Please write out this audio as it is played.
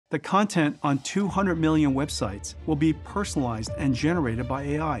The content on 200 million websites will be personalized and generated by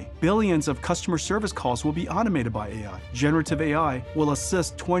AI. Billions of customer service calls will be automated by AI. Generative AI will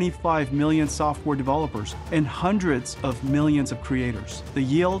assist 25 million software developers and hundreds of millions of creators. The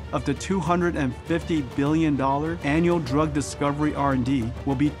yield of the $250 billion annual drug discovery R&D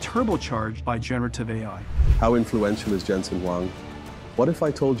will be turbocharged by generative AI. How influential is Jensen Huang? What if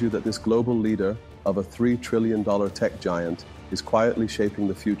I told you that this global leader of a $3 trillion tech giant is quietly shaping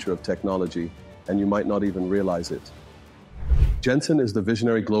the future of technology, and you might not even realize it? Jensen is the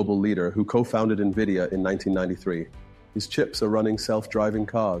visionary global leader who co-founded NVIDIA in 1993. His chips are running self-driving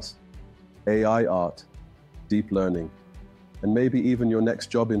cars, AI art, deep learning, and maybe even your next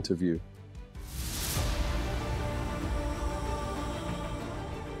job interview.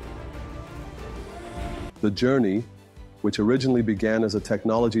 The journey, which originally began as a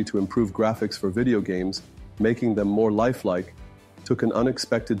technology to improve graphics for video games, making them more lifelike, took an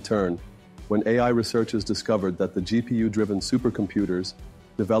unexpected turn when AI researchers discovered that the GPU-driven supercomputers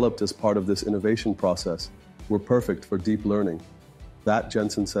developed as part of this innovation process were perfect for deep learning. That,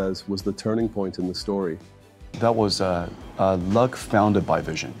 Jensen says, was the turning point in the story. That was luck founded by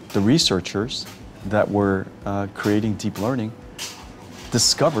vision. The researchers that were creating deep learning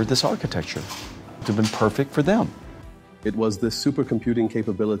discovered this architecture to have been perfect for them. It was this supercomputing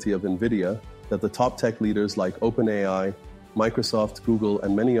capability of NVIDIA that the top tech leaders like OpenAI, Microsoft, Google,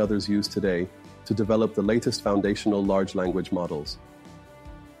 and many others use today to develop the latest foundational large language models.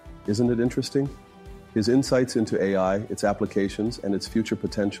 Isn't it interesting? His insights into AI, its applications, and its future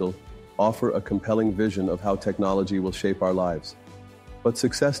potential offer a compelling vision of how technology will shape our lives. But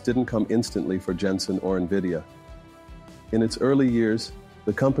success didn't come instantly for Jensen or NVIDIA. In its early years,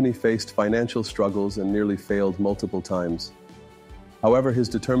 the company faced financial struggles and nearly failed multiple times. However, his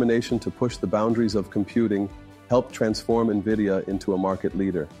determination to push the boundaries of computing helped transform NVIDIA into a market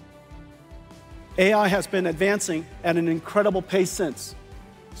leader. AI has been advancing at an incredible pace since.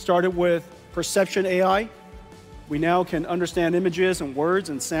 Started with perception AI. We now can understand images and words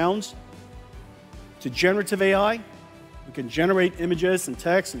and sounds. To generative AI, we can generate images and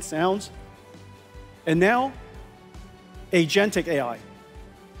text and sounds. And now, agentic AI.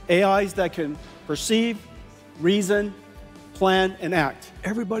 AIs that can perceive, reason, plan, and act.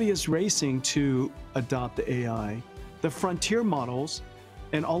 Everybody is racing to adopt the AI. The frontier models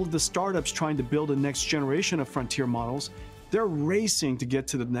and all of the startups trying to build a next generation of frontier models, they're racing to get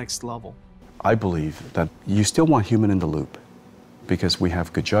to the next level. I believe that you still want human in the loop because we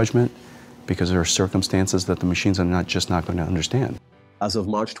have good judgment, because there are circumstances that the machines are not going to understand. As of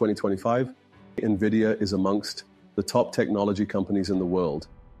March 2025, NVIDIA is amongst the top technology companies in the world,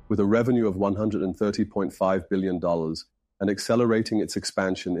 with a revenue of $130.5 billion and accelerating its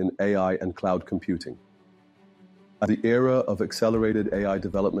expansion in AI and cloud computing. At the era of accelerated AI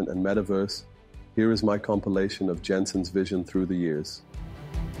development and metaverse, here is my compilation of Jensen's vision through the years.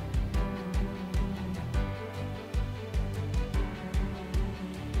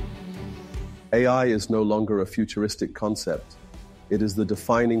 AI is no longer a futuristic concept. It is the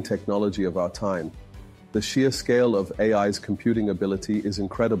defining technology of our time. The sheer scale of AI's computing ability is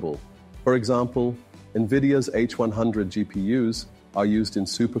incredible. For example, NVIDIA's H100 GPUs are used in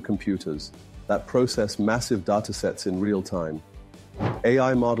supercomputers that process massive datasets in real time.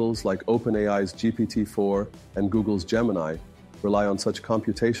 AI models like OpenAI's GPT-4 and Google's Gemini rely on such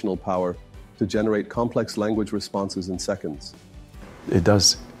computational power to generate complex language responses in seconds. It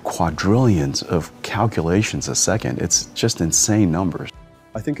does quadrillions of calculations a second. It's just insane numbers.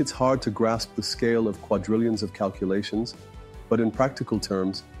 I think it's hard to grasp the scale of quadrillions of calculations, but in practical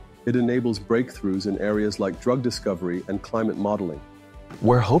terms, it enables breakthroughs in areas like drug discovery and climate modeling.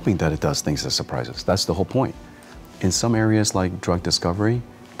 We're hoping that it does things that surprise us. That's the whole point. In some areas like drug discovery,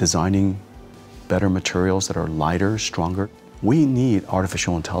 designing better materials that are lighter, stronger, we need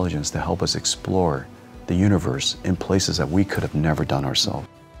artificial intelligence to help us explore the universe in places that we could have never done ourselves.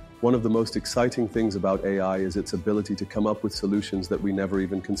 One of the most exciting things about AI is its ability to come up with solutions that we never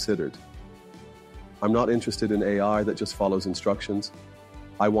even considered. I'm not interested in AI that just follows instructions.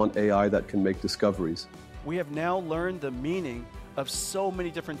 I want AI that can make discoveries. We have now learned the meaning of so many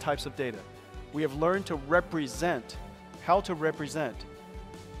different types of data. We have learned to represent, how to represent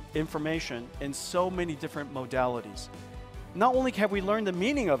information in so many different modalities. Not only have we learned the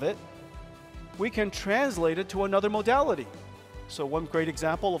meaning of it, we can translate it to another modality. So one great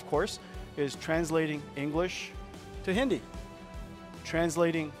example, of course, is translating English to Hindi.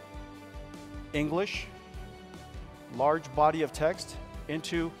 Translating English, large body of text,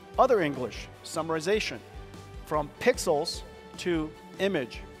 into other English, summarization. From pixels to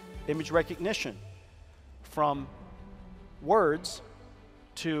image recognition. From words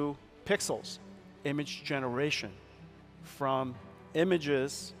to pixels, image generation, from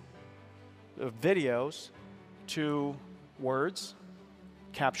images, videos, to words,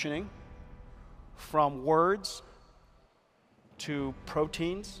 captioning, from words to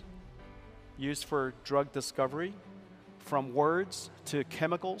proteins used for drug discovery, from words to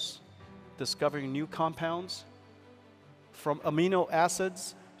chemicals, discovering new compounds, from amino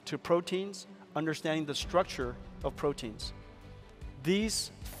acids to proteins, understanding the structure of proteins. These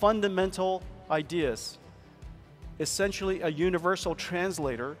fundamental ideas, essentially a universal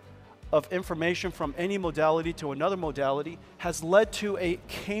translator of information from any modality to another modality, has led to a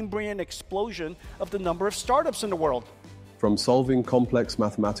Cambrian explosion of the number of startups in the world. From solving complex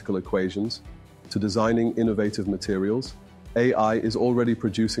mathematical equations to designing innovative materials, AI is already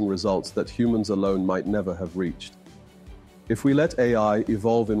producing results that humans alone might never have reached. If we let AI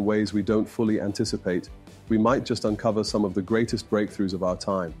evolve in ways we don't fully anticipate, we might just uncover some of the greatest breakthroughs of our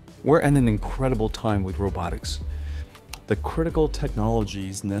time. We're at an incredible time with robotics. The critical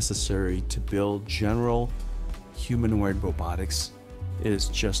technologies necessary to build general humanoid robotics is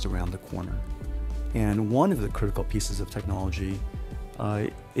just around the corner. And one of the critical pieces of technology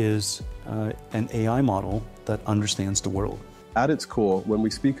is an AI model that understands the world. At its core, when we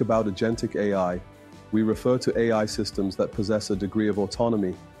speak about agentic AI, we refer to AI systems that possess a degree of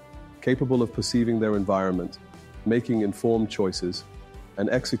autonomy, capable of perceiving their environment, making informed choices, and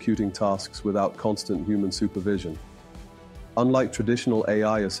executing tasks without constant human supervision. Unlike traditional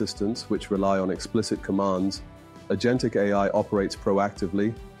AI assistants, which rely on explicit commands, agentic AI operates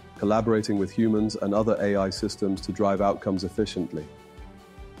proactively, collaborating with humans and other AI systems to drive outcomes efficiently.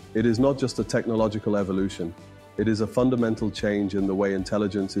 It is not just a technological evolution, it is a fundamental change in the way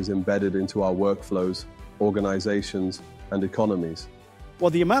intelligence is embedded into our workflows, organizations, and economies.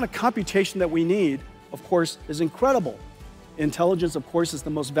 Well, the amount of computation that we need, of course, is incredible. Intelligence, of course, is the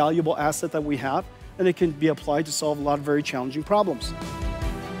most valuable asset that we have, and it can be applied to solve a lot of very challenging problems.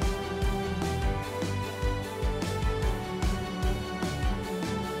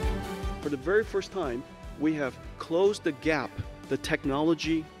 For the very first time, we have closed the gap. The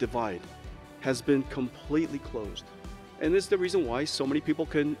technology divide has been completely closed. And this is the reason why so many people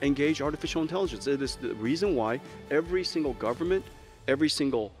can engage artificial intelligence. It is the reason why every single government, every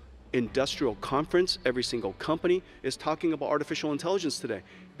single industrial conference, every single company is talking about artificial intelligence today.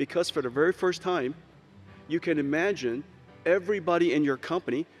 Because for the very first time, you can imagine everybody in your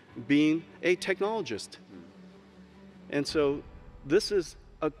company being a technologist. And so this is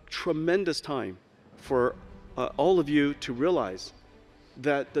a tremendous time for all of you to realize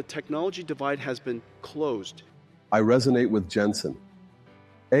that the technology divide has been closed. I resonate with Jensen.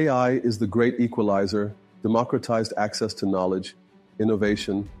 AI is the great equalizer, democratized access to knowledge,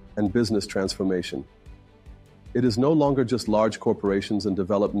 innovation, and business transformation. It is no longer just large corporations and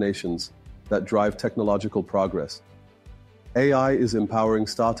developed nations that drive technological progress. AI is empowering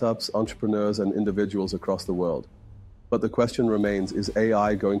startups, entrepreneurs, and individuals across the world. But the question remains, is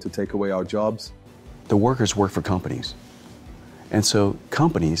AI going to take away our jobs? The workers work for companies. And so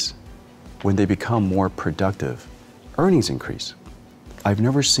companies, when they become more productive, earnings increase. I've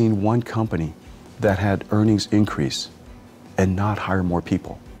never seen one company that had earnings increase and not hire more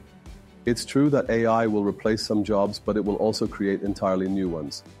people. It's true that AI will replace some jobs, but it will also create entirely new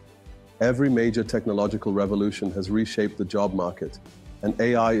ones. Every major technological revolution has reshaped the job market, and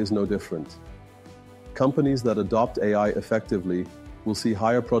AI is no different. Companies that adopt AI effectively will see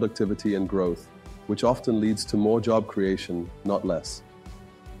higher productivity and growth, which often leads to more job creation, not less.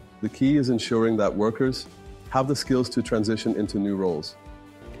 The key is ensuring that workers have the skills to transition into new roles.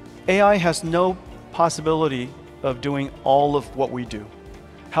 AI has no possibility of doing all of what we do.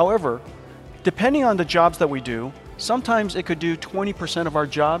 However, depending on the jobs that we do, sometimes it could do 20% of our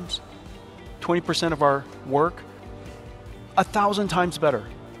jobs, 20% of our work, 1,000 times better.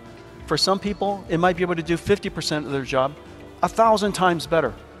 For some people, it might be able to do 50% of their job, 1,000 times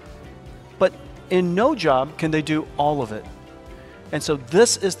better. But in no job can they do all of it. And so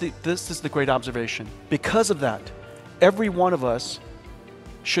this is the great observation. Because of that, every one of us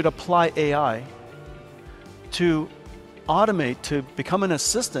should apply AI to automate, to become an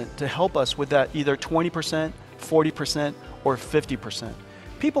assistant to help us with that either 20%, 40%, or 50%.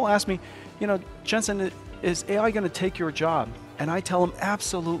 People ask me, Jensen, is AI going to take your job? And I tell them,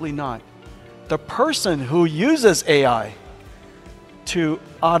 absolutely not. The person who uses AI to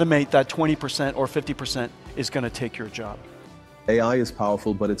automate that 20% or 50% is going to take your job. AI is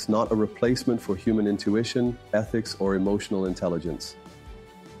powerful, but it's not a replacement for human intuition, ethics, or emotional intelligence.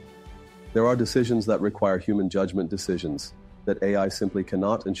 There are decisions that require human judgment decisions that AI simply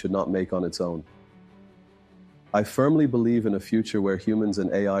cannot and should not make on its own. I firmly believe in a future where humans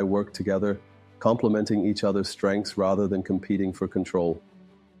and AI work together, complementing each other's strengths rather than competing for control.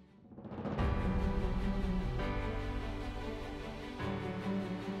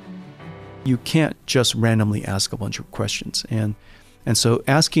 You can't just randomly ask a bunch of questions. And so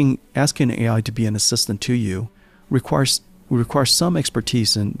asking AI to be an assistant to you requires some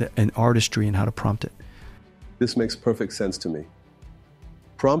expertise and artistry in how to prompt it. This makes perfect sense to me.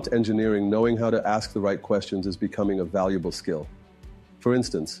 Prompt engineering, knowing how to ask the right questions, is becoming a valuable skill. For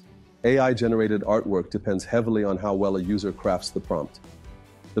instance, AI-generated artwork depends heavily on how well a user crafts the prompt.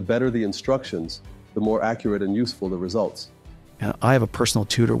 The better the instructions, the more accurate and useful the results. I have a personal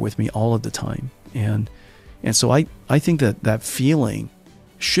tutor with me all of the time. And so I think that feeling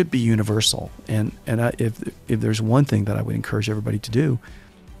should be universal. And if there's one thing that I would encourage everybody to do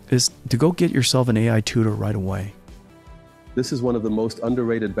is to go get yourself an AI tutor right away. This is one of the most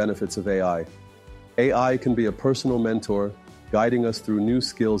underrated benefits of AI. AI can be a personal mentor, guiding us through new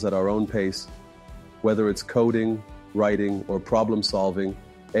skills at our own pace. Whether it's coding, writing, or problem solving,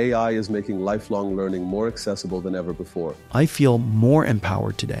 AI is making lifelong learning more accessible than ever before. I feel more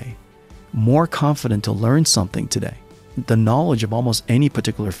empowered today, more confident to learn something today. The knowledge of almost any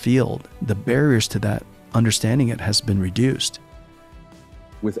particular field, the barriers to that understanding it has been reduced.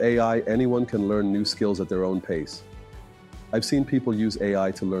 With AI, anyone can learn new skills at their own pace. I've seen people use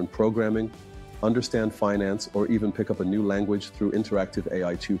AI to learn programming, understand finance, or even pick up a new language through interactive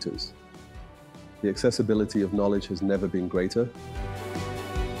AI tutors. The accessibility of knowledge has never been greater.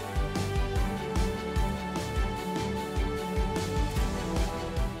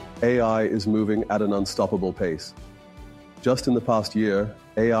 AI is moving at an unstoppable pace. Just in the past year,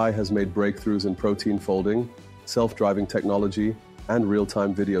 AI has made breakthroughs in protein folding, self-driving technology, and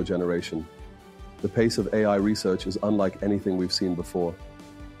real-time video generation. The pace of AI research is unlike anything we've seen before.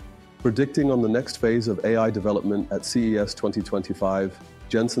 Predicting on the next phase of AI development at CES 2025,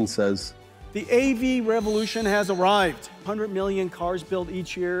 Jensen says, "The AV revolution has arrived. 100 million cars built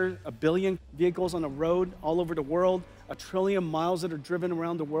each year, 1 billion vehicles on the road all over the world, 1 trillion miles that are driven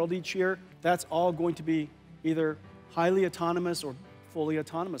around the world each year. That's all going to be either highly autonomous or fully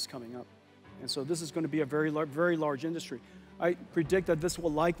autonomous coming up. And so this is going to be a very large industry. I predict that this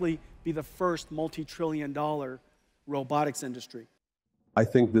will likely be the first multi-trillion-dollar robotics industry." I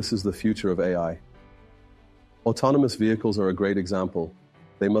think this is the future of AI. Autonomous vehicles are a great example.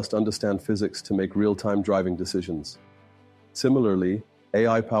 They must understand physics to make real-time driving decisions. Similarly,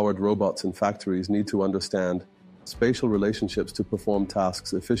 AI-powered robots in factories need to understand spatial relationships to perform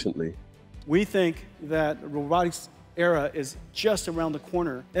tasks efficiently. We think that the robotics era is just around the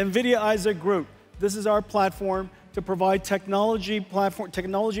corner. NVIDIA Isaac Group, this is our platform to provide technology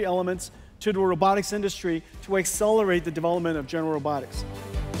elements to the robotics industry to accelerate the development of general robotics.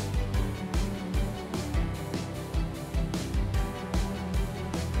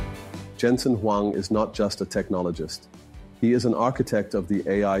 Jensen Huang is not just a technologist. He is an architect of the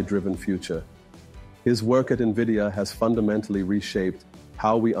AI-driven future. His work at NVIDIA has fundamentally reshaped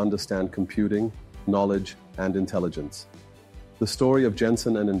how we understand computing, knowledge, and intelligence. The story of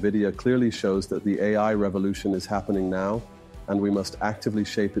Jensen and NVIDIA clearly shows that the AI revolution is happening now, and we must actively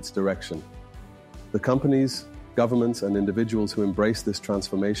shape its direction. The companies, governments, and individuals who embrace this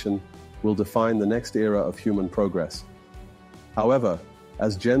transformation will define the next era of human progress. However,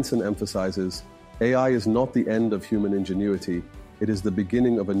 as Jensen emphasizes, AI is not the end of human ingenuity. It is the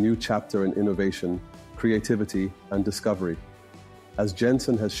beginning of a new chapter in innovation, creativity, and discovery. As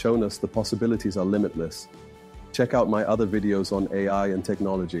Jensen has shown us, the possibilities are limitless. Check out my other videos on AI and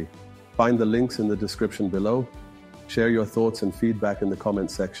technology. Find the links in the description below. Share your thoughts and feedback in the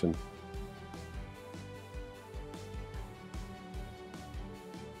comments section.